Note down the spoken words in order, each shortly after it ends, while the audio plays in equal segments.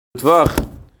Tvach,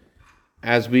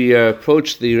 as we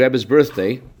approach the Rebbe's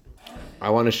birthday, I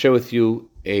want to share with you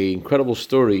an incredible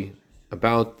story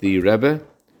about the Rebbe,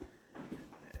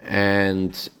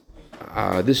 and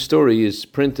this story is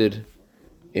printed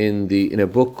in a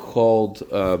book called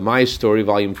My Story,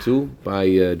 Volume 2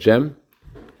 by Jem.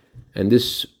 And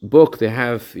this book, they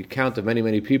have the account of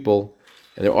many people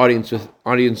and their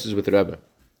audiences with the Rebbe.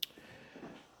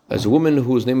 As a woman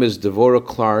whose name is Devorah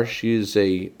Klar, she is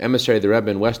a emissary of the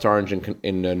Rebbe in West Orange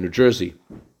in New Jersey,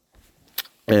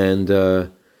 and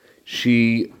her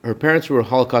parents were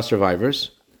Holocaust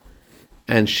survivors,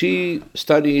 and she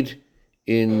studied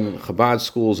in Chabad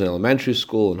schools, in elementary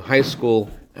school, in high school,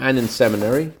 and in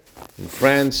seminary in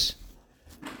France.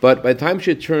 But by the time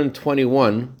she had turned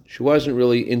 21, she wasn't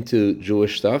really into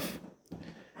Jewish stuff.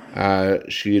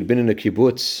 She had been in a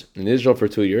kibbutz in Israel for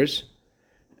 2 years.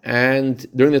 And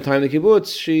during the time of the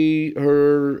kibbutz,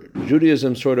 her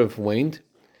Judaism sort of waned,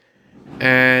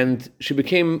 and she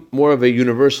became more of a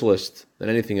universalist than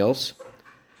anything else.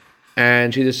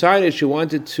 And she decided she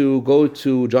wanted to go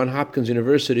to Johns Hopkins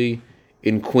University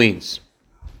in Queens.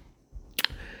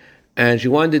 And she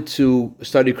wanted to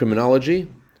study criminology,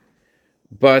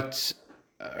 but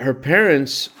her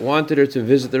parents wanted her to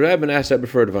visit the Rebbe and ask the Rebbe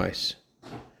for advice.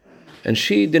 And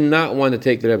she did not want to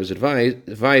take the Rebbe's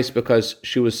advice because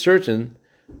she was certain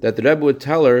that the Rebbe would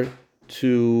tell her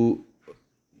to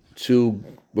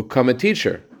become a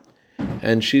teacher.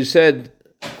 And she said,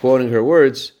 quoting her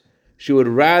words, she would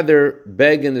rather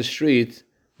beg in the street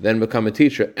than become a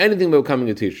teacher. Anything but becoming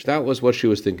a teacher. That was what she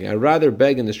was thinking. I'd rather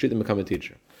beg in the street than become a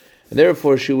teacher. And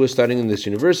therefore, she was studying in this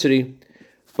university.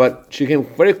 But she became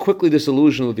very quickly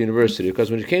disillusioned with the university,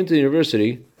 because when she came to the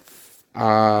university,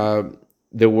 her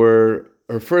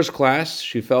first class,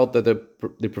 she felt that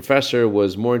the professor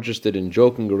was more interested in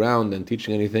joking around than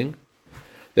teaching anything.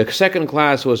 The second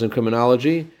class was in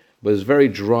criminology, but it was a very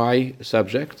dry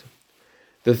subject.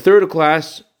 The third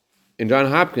class, in Johns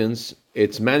Hopkins,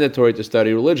 it's mandatory to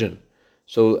study religion.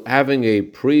 So having a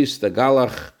priest, a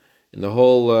galach, in the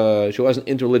whole, she wasn't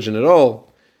into religion at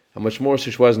all, how much more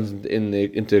so she wasn't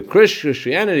into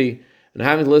Christianity, and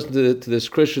having to listen to this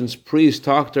Christian priest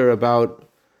talk to her about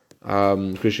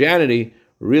Christianity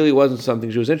really wasn't something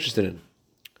she was interested in.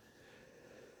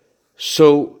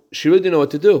 So she really didn't know what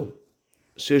to do.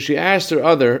 So she asked her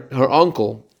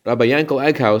uncle, Rabbi Yankel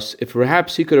Egghouse, if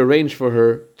perhaps he could arrange for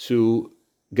her to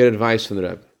get advice from the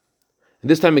Rebbe. And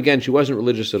this time again, she wasn't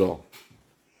religious at all.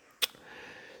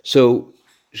 So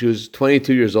she was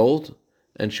 22 years old,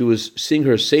 and she was seeing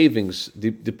her savings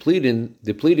depleting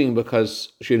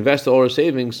because she invested all her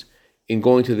savings in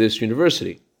going to this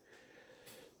university.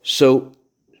 So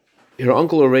her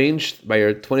uncle arranged by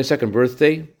her 22nd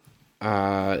birthday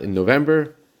in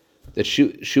November that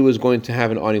she was going to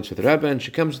have an audience with the Rebbe, and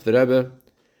she comes to the Rebbe,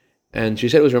 and she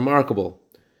said it was remarkable.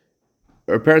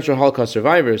 Her parents were Holocaust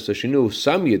survivors, so she knew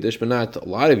some Yiddish, but not a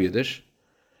lot of Yiddish.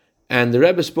 And the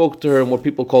Rebbe spoke to her in what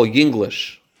people call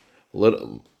Yinglish,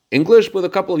 English with a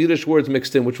couple of Yiddish words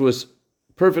mixed in, which was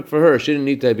perfect for her. She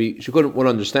couldn't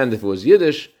understand if it was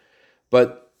Yiddish,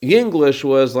 but English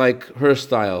was like her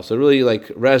style, so it really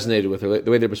resonated with her, the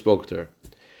way they spoke to her.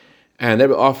 And they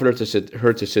offered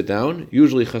her to sit down.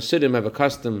 Usually Hasidim have a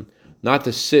custom not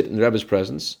to sit in the Rebbe's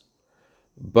presence,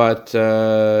 but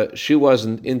she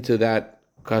wasn't into that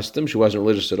custom. She wasn't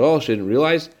religious at all. She didn't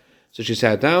realize, so she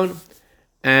sat down,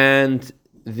 and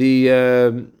the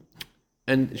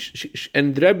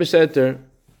Rebbe said to her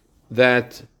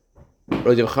that,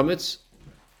 "Do you have chametz?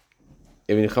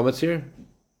 You have any chametz here?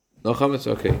 No chametz?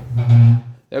 Okay."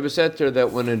 The Rebbe said to her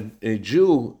that when a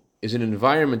Jew is in an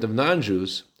environment of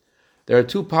non-Jews, there are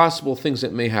two possible things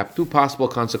that may happen, two possible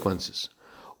consequences.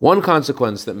 One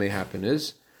consequence that may happen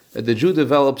is that the Jew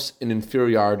develops an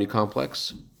inferiority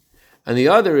complex, and the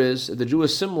other is that the Jew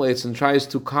assimilates and tries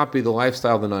to copy the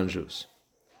lifestyle of the non-Jews.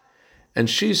 And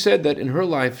she said that in her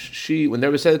life, when the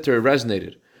Rebbe said it to her, it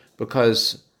resonated,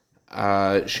 because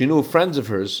she knew friends of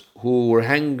hers who were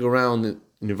hanging around in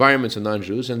environments of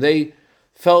non-Jews, and they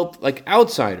felt like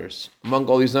outsiders among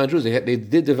all these non-Jews. They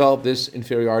did develop this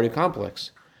inferiority complex.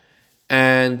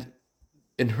 And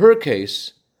in her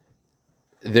case,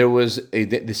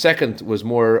 the second was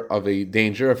more of a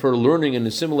danger of her learning and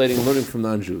assimilating and learning from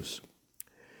non-Jews.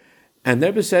 And the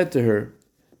Rebbe said to her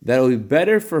that it would be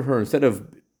better for her, instead of,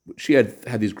 she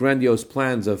had these grandiose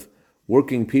plans of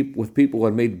working with people who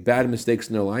had made bad mistakes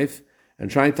in their life and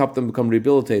trying to help them become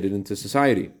rehabilitated into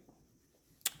society.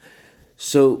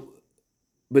 So,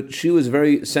 but she was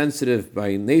very sensitive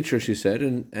by nature, she said,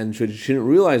 and she didn't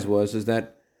realize is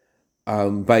that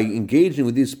by engaging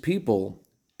with these people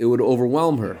it would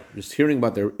overwhelm her, just hearing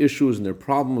about their issues and their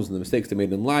problems and the mistakes they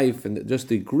made in life and just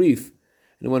the grief.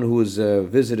 Anyone who has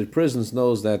visited prisons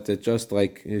knows that it just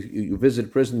like you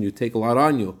visit prison, you take a lot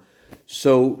on you.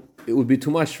 So it would be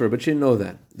too much for her, but she didn't know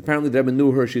that. Apparently the Rebbe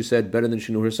knew her, she said, better than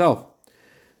she knew herself.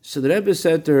 So the Rebbe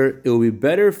said to her, it will be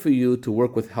better for you to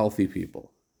work with healthy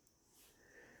people.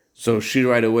 So she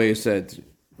right away said,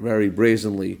 very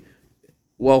brazenly,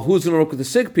 well, who's going to work with the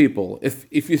sick people?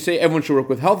 If you say everyone should work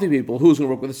with healthy people, who's going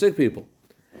to work with the sick people?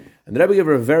 And the Rebbe gave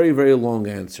her a very, very long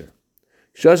answer.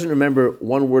 She doesn't remember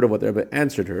one word of what the Rebbe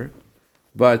answered her,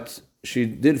 but she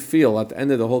did feel at the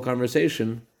end of the whole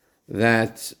conversation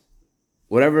that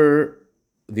whatever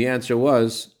the answer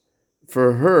was,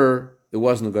 for her, it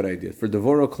wasn't a good idea. For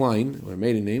Devorah Klein, her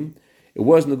maiden name, it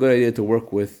wasn't a good idea to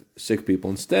work with sick people.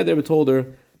 Instead, the Rebbe told her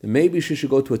that maybe she should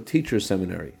go to a teacher's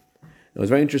seminary. It was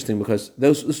very interesting because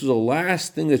this was the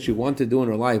last thing that she wanted to do in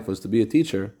her life was to be a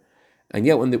teacher. And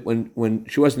yet when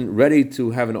she wasn't ready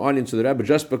to have an audience with the Rebbe,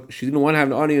 she didn't want to have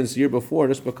an audience the year before,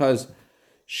 just because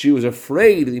she was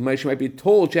afraid that she might be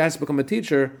told she has to become a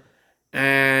teacher.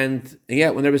 And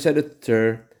yet when the Rebbe said it to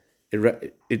her,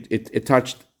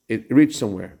 it reached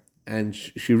somewhere. And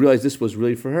she realized this was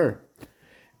really for her.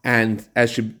 And as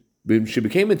she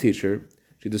became a teacher,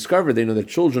 she discovered that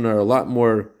children are a lot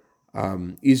more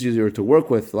easier to work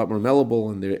with, a lot more malleable,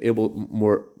 and they're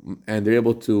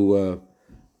able to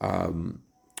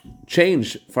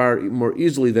change far more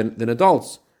easily than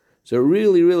adults. So it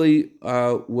really, really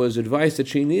was advice that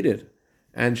she needed,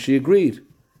 and she agreed.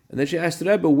 And then she asked the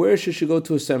Rebbe, where should she go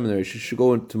to a seminary? Should she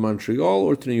go to Montreal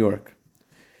or to New York?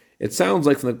 It sounds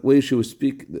like from the way she would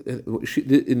speak,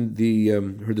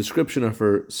 her description of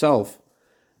herself,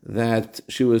 that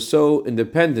she was so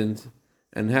independent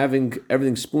and having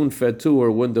everything spoon-fed to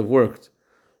her wouldn't have worked.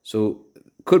 So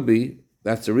could be,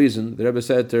 that's the reason, the Rebbe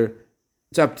said to her,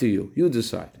 it's up to you, you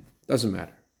decide, doesn't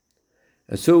matter.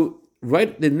 And so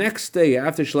right the next day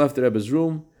after she left the Rebbe's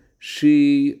room,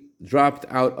 she dropped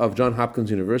out of Johns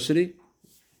Hopkins University,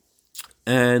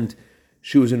 and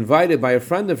she was invited by a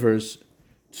friend of hers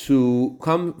to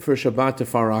come for Shabbat to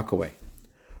Far Rockaway.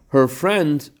 Her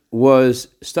friend was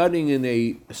studying in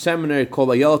a seminary called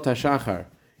Ayelet HaShachar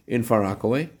in Far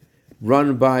Rockaway,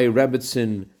 run by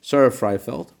Rebbetzin Sarah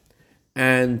Freifeld.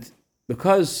 And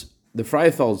because the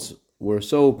Freifelds were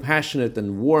so passionate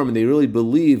and warm and they really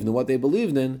believed in what they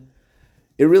believed in,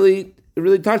 it really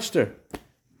touched her.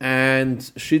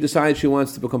 And she decided she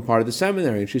wants to become part of the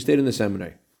seminary, and she stayed in the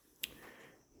seminary.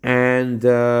 And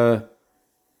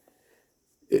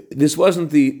this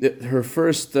wasn't her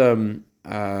first time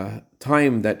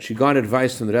that she got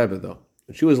advice from the Rebbe, though.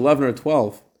 When she was 11 or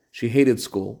 12, she hated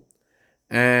school,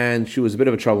 and she was a bit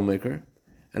of a troublemaker,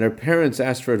 and her parents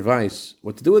asked for advice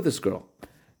what to do with this girl.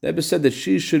 The Rebbe said that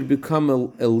she should become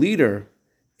a leader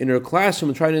in her classroom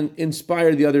and try to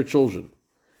inspire the other children.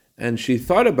 And she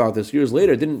thought about this years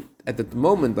later. Didn't at the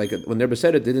moment, like when the Rebbe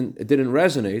said it didn't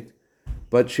resonate,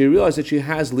 but she realized that she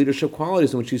has leadership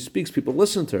qualities, and when she speaks, people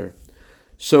listen to her.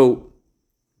 So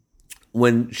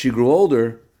when she grew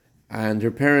older, and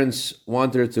her parents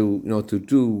wanted her to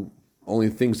do only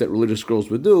things that religious girls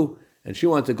would do, and she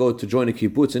wanted to go to join a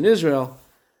kibbutz in Israel,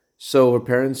 so her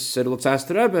parents said, let's ask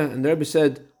the Rebbe, and the Rebbe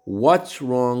said, what's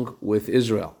wrong with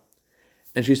Israel?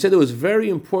 And she said it was very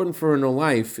important for her in her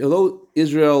life, although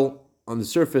Israel on the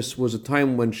surface was a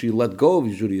time when she let go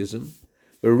of Judaism,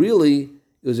 but really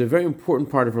it was a very important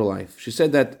part of her life. She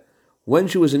said that when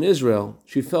she was in Israel,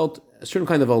 she felt a certain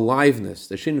kind of aliveness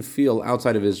that she didn't feel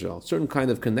outside of Israel, a certain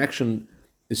kind of connection,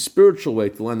 a spiritual way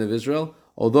to the land of Israel,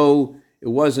 although it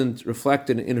wasn't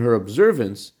reflected in her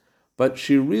observance, but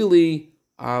she really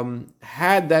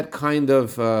had that kind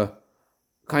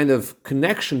of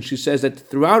connection. She says that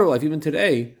throughout her life, even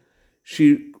today,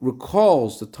 she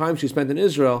recalls the time she spent in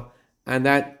Israel, and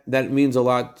that means a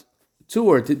lot to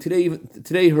her.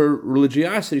 Today, her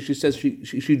religiosity, she says,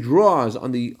 she draws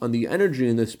on the energy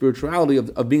and the spirituality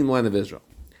of being in the land of Israel.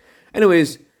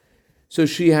 Anyways, so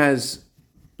she has,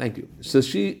 thank you. So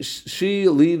she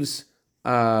leaves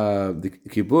the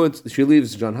kibbutz. She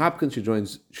leaves Johns Hopkins.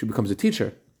 She becomes a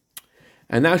teacher,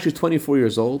 and now she's 24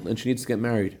 years old and she needs to get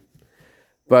married.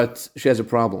 But she has a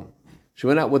problem. She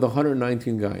went out with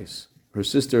 119 guys. Her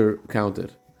sister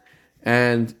counted.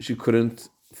 And she couldn't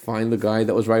find the guy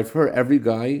that was right for her. Every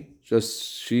guy,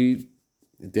 she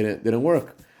didn't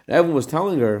work. And everyone was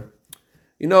telling her,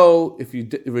 if you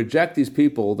reject these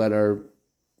people that are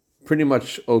pretty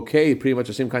much okay, pretty much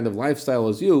the same kind of lifestyle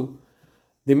as you,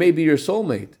 they may be your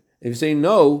soulmate. If you say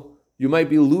no, you might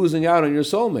be losing out on your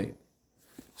soulmate.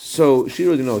 So she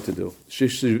didn't know what to do. She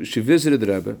visited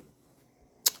the Rebbe.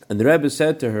 And the Rebbe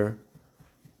said to her,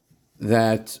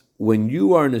 that when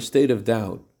you are in a state of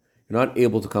doubt, you're not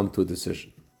able to come to a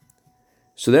decision.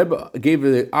 So they gave her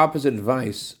the opposite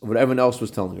advice of what everyone else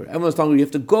was telling her. Everyone was telling her you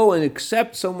have to go and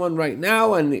accept someone right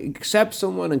now and accept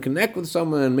someone and connect with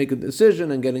someone and make a decision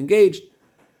and get engaged.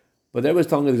 But they was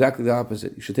telling her exactly the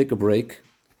opposite. You should take a break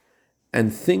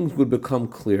and things would become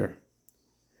clear.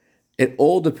 It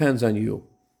all depends on you.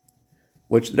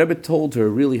 Which the Rebbe told her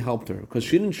really helped her because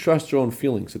she didn't trust her own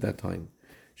feelings at that time.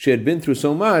 She had been through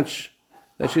so much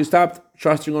that she stopped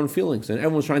trusting her own feelings. And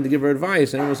everyone was trying to give her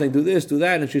advice. And everyone was saying, do this, do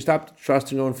that. And she stopped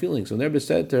trusting her own feelings. And the Rebbe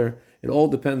said to her, it all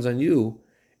depends on you.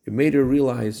 It made her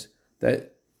realize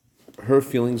that her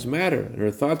feelings matter, and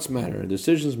her thoughts matter, and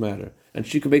decisions matter. And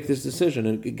she could make this decision.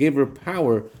 And it gave her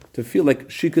power to feel like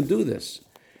she could do this.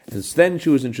 And then she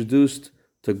was introduced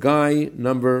to guy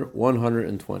number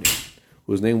 120,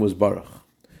 whose name was Baruch.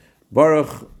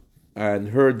 Baruch and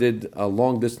her did a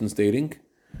long-distance dating.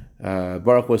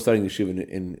 Baruch was studying yeshiva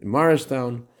in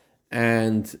Morristown,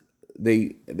 and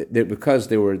they because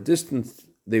they were distant,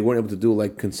 they weren't able to do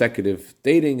like consecutive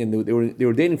dating, and they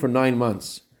were dating for 9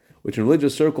 months, which in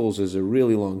religious circles is a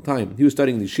really long time. He was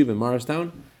studying the yeshiva in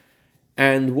Morristown,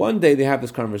 and one day they have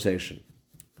this conversation.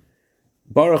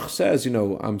 Baruch says,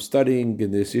 I'm studying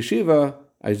in this yeshiva.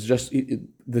 This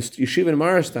yeshiva in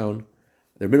Morristown,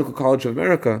 the Rabbinical College of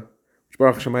America, which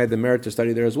Baruch Hashem had the merit to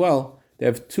study there as well. They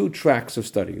have 2 tracks of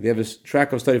study. They have a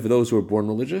track of study for those who are born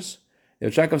religious. They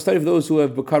have a track of study for those who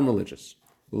have become religious.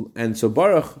 And so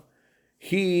Baruch,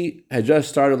 he had just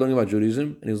started learning about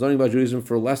Judaism, and he was learning about Judaism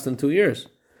for less than 2 years.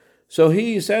 So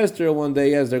he says to her one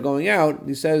day as they're going out,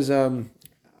 he says, I'm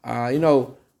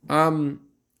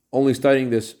only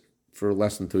studying this for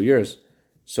less than 2 years.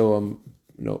 So, I'm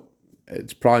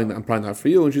probably not for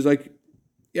you. And she's like,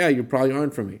 yeah, you probably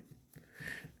aren't for me.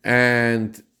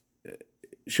 And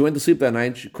she went to sleep that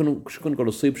night. She couldn't go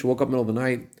to sleep. She woke up in the middle of the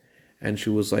night, and she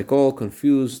was like all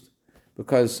confused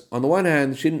because on the one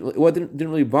hand, it didn't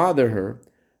really bother her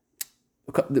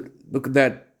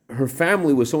that her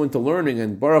family was so into learning,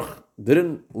 and Baruch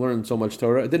didn't learn so much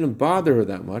Torah. It didn't bother her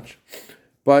that much,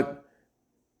 but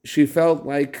she felt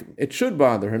like it should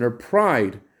bother her, and her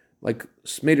pride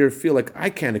made her feel like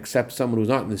I can't accept someone who's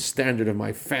not in the standard of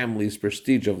my family's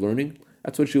prestige of learning.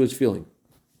 That's what she was feeling.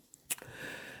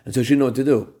 And so she didn't know what to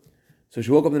do. So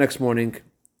she woke up the next morning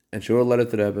and she wrote a letter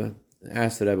to the Rebbe and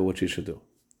asked the Rebbe what she should do.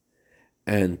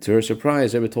 And to her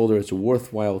surprise, the Rebbe told her it's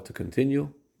worthwhile to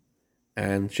continue.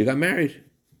 And she got married.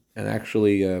 And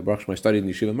actually, Baruch Shema studied in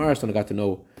Yeshiva Morristown and got to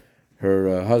know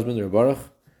her husband, her Baruch,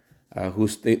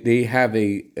 they have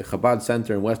a Chabad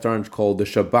center in West Orange called the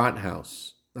Shabbat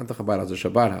House. Not the Chabad House, the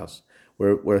Shabbat House,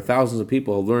 where thousands of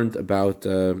people have learned about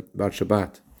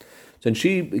Shabbat. So and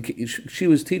she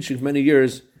was teaching for many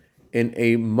years in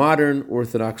a modern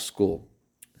Orthodox school.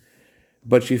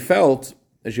 But she felt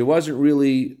that she wasn't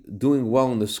really doing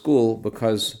well in the school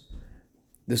because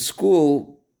the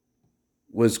school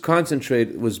was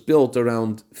built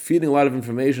around feeding a lot of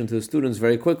information to the students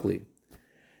very quickly.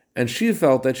 And she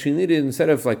felt that she needed, instead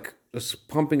of just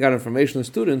pumping out information to the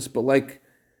students, but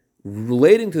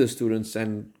relating to the students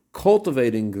and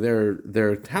cultivating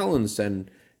their talents and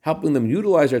helping them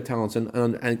utilize their talents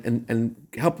and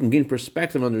help them gain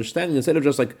perspective and understanding instead of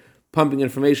just pumping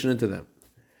information into them.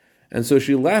 And so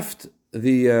she left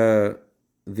this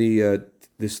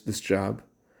job,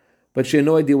 but she had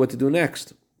no idea what to do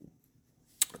next.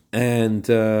 And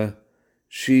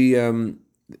she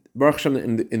Baruch Hashem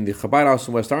in the Chabad House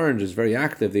in West Orange is very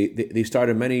active. They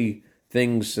started many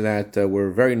things that were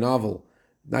very novel,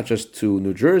 not just to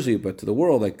New Jersey but to the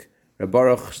world. Reb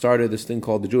Baruch started this thing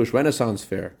called the Jewish Renaissance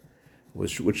Fair,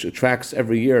 which attracts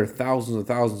every year thousands and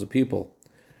thousands of people.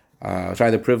 I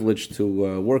had the privilege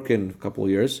to work in a couple of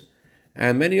years,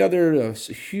 and many other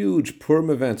huge Purim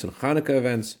events and Hanukkah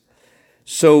events.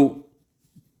 So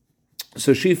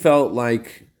she felt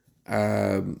like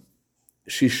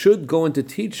she should go into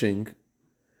teaching,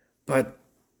 but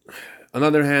on the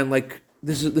other hand,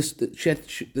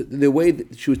 the way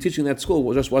that she was teaching that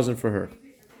school just wasn't for her.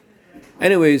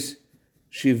 Anyways,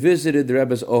 she visited the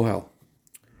Rebbe's Ohel.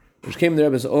 When she came to the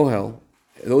Rebbe's Ohel,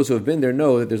 those who have been there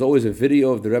know that there's always a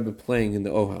video of the Rebbe playing in the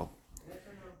Ohel.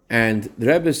 And the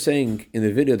Rebbe is saying in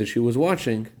the video that she was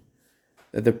watching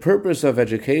that the purpose of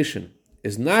education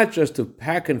is not just to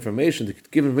pack information, to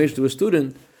give information to a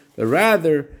student, but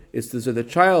rather it's so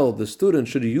the student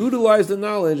should utilize the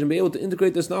knowledge and be able to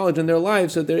integrate this knowledge in their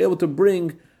lives so that they're able to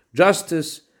bring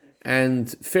justice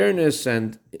and fairness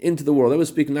and into the world. I was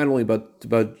speaking not only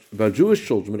about Jewish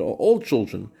children, but all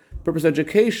children. The purpose of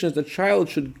education is the child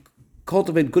should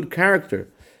cultivate good character.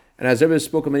 And as Rebbe has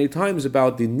spoken many times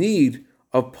about the need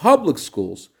of public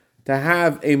schools to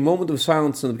have a moment of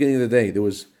silence in the beginning of the day. There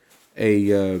was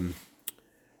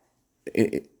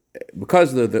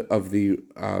because of the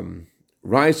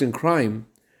rise in crime,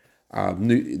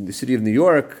 the city of New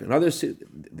York and others,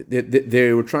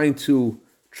 they were trying to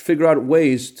figure out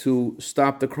ways to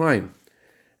stop the crime.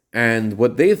 And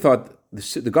what they thought,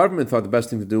 the government thought the best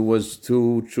thing to do was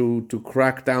to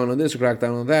crack down on this, or crack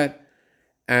down on that.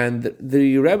 And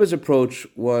the Rebbe's approach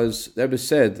was, the Rebbe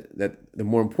said that the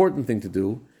more important thing to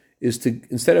do is to,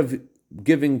 instead of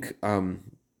giving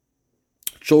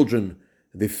children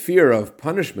the fear of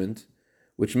punishment,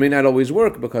 which may not always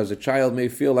work because a child may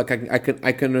feel like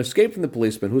I can escape from the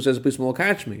policeman. Who says the policeman will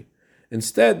catch me?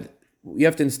 Instead, you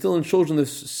have to instill in children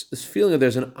this feeling of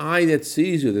there's an eye that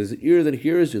sees you, there's an ear that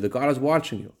hears you, that God is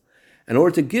watching you. In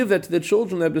order to give that to the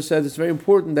children, the Rebbe says it's very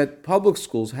important that public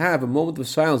schools have a moment of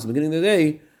silence at the beginning of the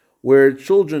day where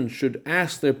children should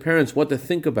ask their parents what to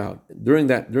think about during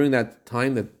that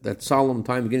time, that solemn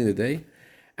time, beginning of the day.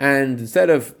 And instead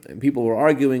of, people were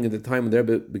arguing at the time when the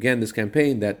Rebbe began this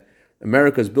campaign that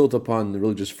America is built upon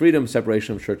religious freedom,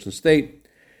 separation of church and state.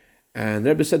 And the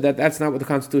Rebbe said that that's not what the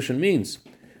Constitution means.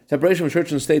 Separation of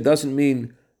church and state doesn't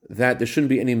mean that there shouldn't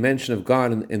be any mention of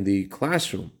God in the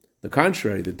classroom. The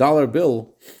contrary, the dollar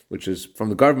bill, which is from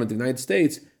the government of the United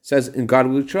States, says, in God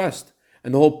we trust.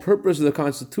 And the whole purpose of the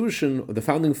Constitution of the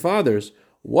Founding Fathers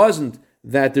wasn't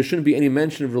that there shouldn't be any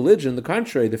mention of religion. The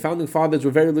contrary, the Founding Fathers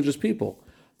were very religious people.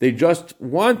 They just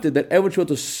wanted that everyone should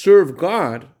be able to serve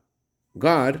God,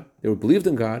 they were believed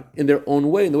in God, in their own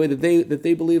way, in the way that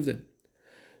they believed in.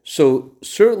 So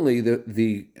certainly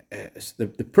the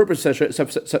purpose,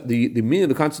 the meaning of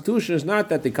the Constitution is not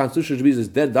that the Constitution should be this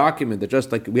dead document that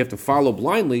just like we have to follow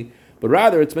blindly, but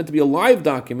rather it's meant to be a live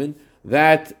document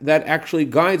that actually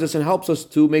guides us and helps us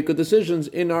to make good decisions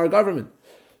in our government.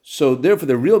 So therefore,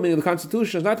 the real meaning of the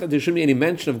Constitution is not that there shouldn't be any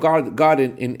mention of God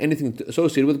in anything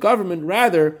associated with government.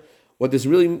 Rather, what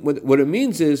it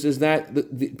means is that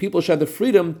the people should have the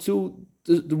freedom to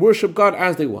worship God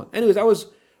as they want. Anyways, that was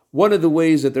one of the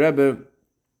ways that the Rebbe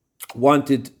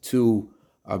wanted to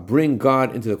bring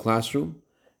God into the classroom.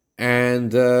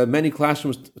 And many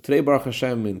classrooms today, Baruch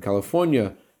Hashem, in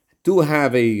California, do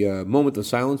have a moment of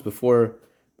silence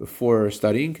before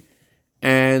studying.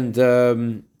 And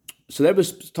so the Rebbe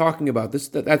was talking about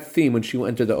that theme when she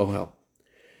entered the Ohel.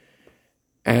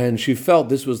 And she felt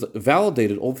this was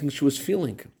validated, all the things she was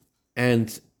feeling. And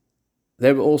the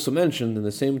Rebbe also mentioned in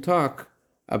the same talk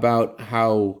about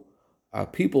how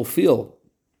people feel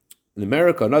in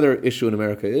America. Another issue in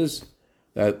America is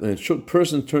that when a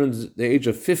person turns the age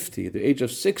of 50, the age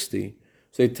of 60,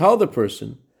 so they tell the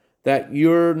person that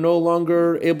you're no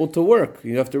longer able to work,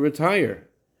 you have to retire.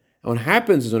 And what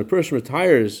happens is when a person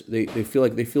retires, they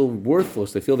feel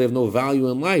worthless, they feel they have no value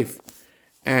in life.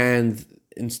 And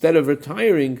instead of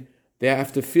retiring, they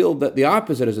have to feel that the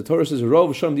opposite, as the Torah says,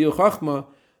 Rov Shem Diyu Chachma,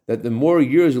 that the more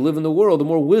years you live in the world, the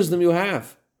more wisdom you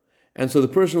have. And so the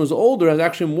person who's older has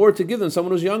actually more to give than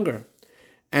someone who's younger.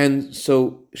 And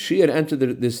so she had entered the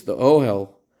Ohel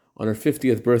on her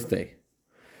 50th birthday.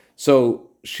 So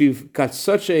she got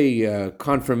such a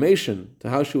confirmation to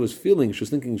how she was feeling. She was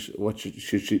thinking,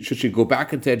 should she go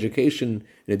back into education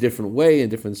in a different way, in a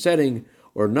different setting,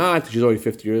 or not? She's already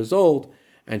 50 years old.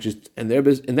 And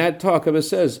in that talk, Rebbe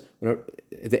says,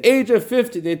 at the age of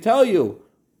 50, they tell you,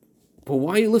 but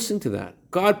why are you listening to that?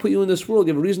 God put you in this world.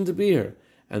 You have a reason to be here.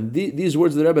 And these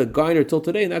words of the Rebbe guide her till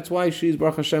today, and that's why she's,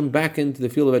 Baruch Hashem, back into the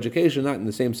field of education, not in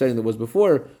the same setting that was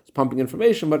before, it's pumping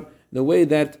information, but in a way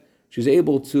that she's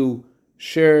able to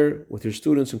share with her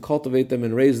students and cultivate them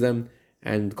and raise them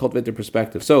and cultivate their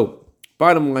perspective. So,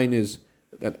 bottom line is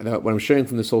that what I'm sharing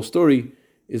from this whole story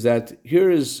is that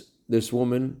here is this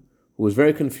woman who was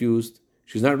very confused.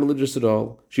 She's not religious at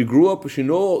all. She grew up, she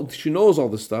knows all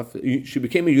this stuff. She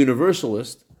became a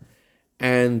universalist,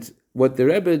 and what the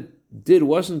Rebbe did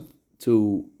wasn't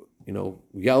to,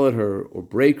 yell at her or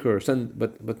break her,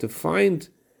 but to find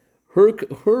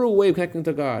her way of connecting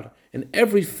to God in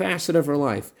every facet of her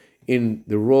life, in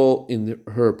the role in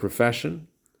her profession,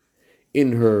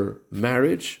 in her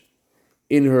marriage,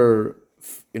 in her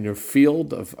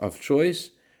field of choice,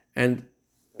 and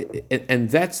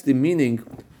that's the meaning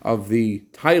of the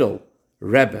title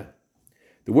Rebbe.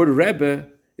 The word Rebbe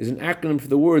is an acronym for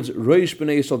the words Rosh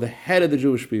B'nai Yisrael, the head of the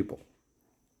Jewish people.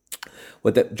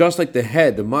 Just like the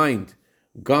head, the mind,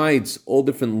 guides all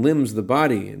different limbs of the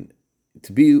body and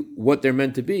to be what they're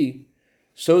meant to be,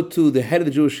 so too the head of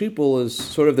the Jewish people is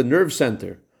sort of the nerve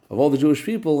center of all the Jewish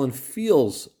people and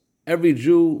feels every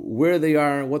Jew where they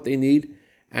are, what they need,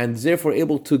 and is therefore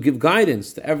able to give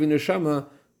guidance to every neshama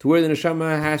to where the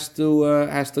neshama has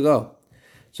to go.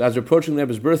 So as we're approaching the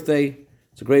Rebbe's birthday,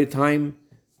 It's a great time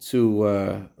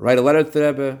to write a letter to the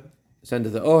Rebbe, send it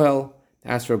to the Ohel,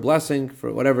 ask for a blessing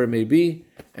for whatever it may be,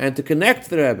 and to connect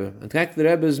the Rebbe, and connect the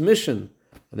Rebbe's mission.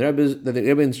 The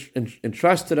Rebbe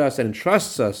entrusted us and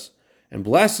entrusts us and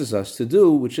blesses us to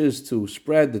do, which is to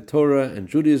spread the Torah and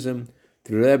Judaism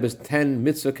through the Rebbe's 10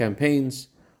 mitzvah campaigns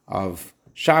of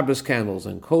Shabbos candles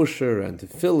and kosher and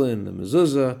tefillin and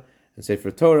mezuzah and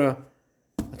Sefer Torah.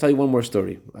 I'll tell you one more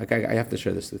story. I have to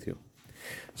share this with you.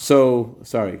 So,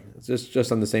 sorry, it's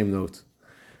just on the same note.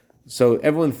 So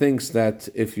everyone thinks that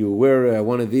if you wear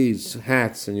one of these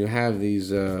hats and you have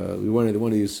these, one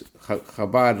of these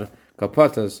Chabad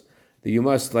kapatas, that you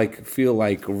must feel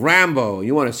like Rambo.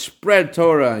 You want to spread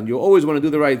Torah and you always want to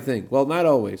do the right thing. Well, not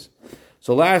always.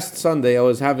 So last Sunday I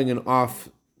was having an off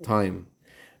time.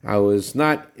 I was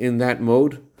not in that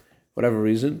mode, whatever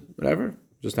reason,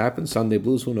 just happened. Sunday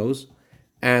blues, who knows?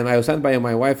 And I was sent by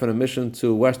my wife on a mission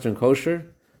to Western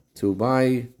Kosher to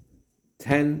buy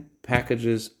 10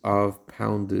 packages of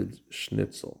pounded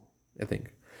schnitzel, I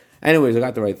think. Anyways, I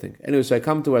got the right thing. Anyways, so I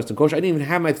come to Western Kosher. I didn't even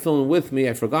have my tefillin with me.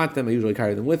 I forgot them. I usually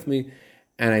carry them with me.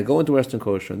 And I go into Western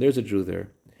Kosher, and there's a Jew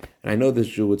there. And I know this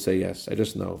Jew would say yes. I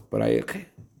just know. But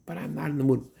I'm not in the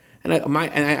mood. And I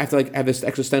have to have this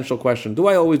existential question. Do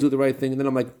I always do the right thing? And then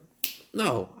I'm like,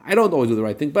 no, I don't always do the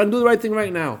right thing, but I'm doing the right thing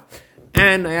right now.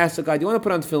 And I asked the guy, do you want to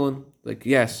put on tefillin? Like,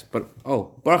 yes, but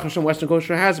Baruch Hashem, Western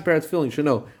Kosher has a pair of tefillin. You should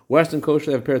know. Western Kosher,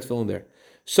 they have a pair of tefillin there.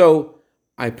 So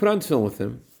I put on tefillin with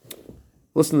him.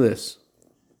 Listen to this.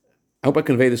 I hope I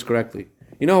convey this correctly.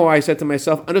 You know how I said to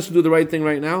myself, I'm just going to do the right thing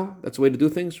right now? That's the way to do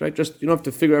things, right? You don't have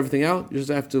to figure everything out. You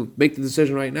just have to make the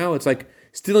decision right now. It's like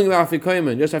stealing the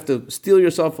afikoyman. You just have to steal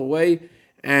yourself away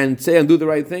and say and do the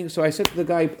right thing. So I said to the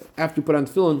guy, after you put on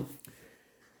tefillin,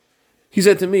 he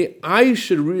said to me, I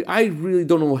really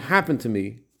don't know what happened to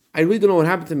me.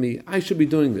 I should be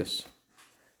doing this.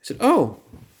 I said,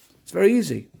 it's very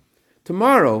easy.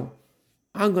 Tomorrow,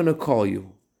 I'm going to call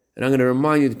you, and I'm going to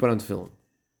remind you to put on tefillin.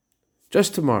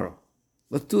 Just tomorrow.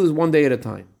 Let's do this one day at a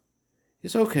time. He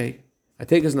said, okay. I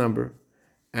take his number,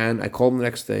 and I call him the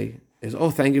next day. He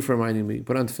says, thank you for reminding me.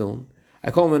 Put on tefillin.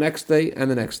 I call him the next day and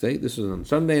the next day. This was on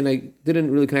Sunday, and I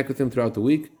didn't really connect with him throughout the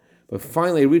week. But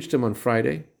finally, I reached him on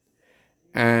Friday,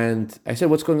 and I said,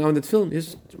 what's going on with the tefillin? He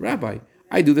says, Rabbi,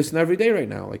 I do this every day right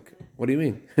now. Like, what do you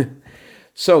mean?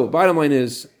 So, bottom line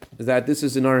is that this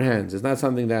is in our hands. It's not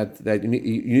something that you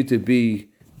need to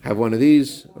have one of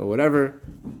these or whatever.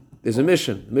 There's a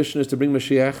mission. The mission is to bring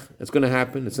Mashiach. It's going to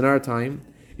happen. It's in our time.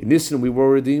 In Nisan we were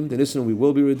redeemed. In Nisan we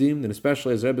will be redeemed. And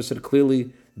especially, as the Rebbe said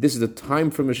clearly, this is the time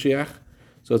for Mashiach.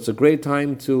 So it's a great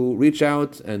time to reach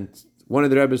out. And one of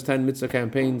the Rebbe's 10 mitzvah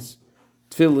campaigns,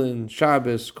 tefillin,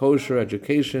 Shabbos, kosher,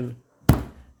 education,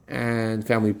 and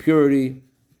family purity,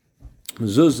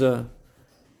 mezuzah.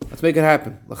 Let's make it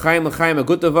happen. L'chaim, l'chaim, a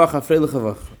good tavach, a frei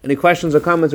l'chavach. Any questions or comments?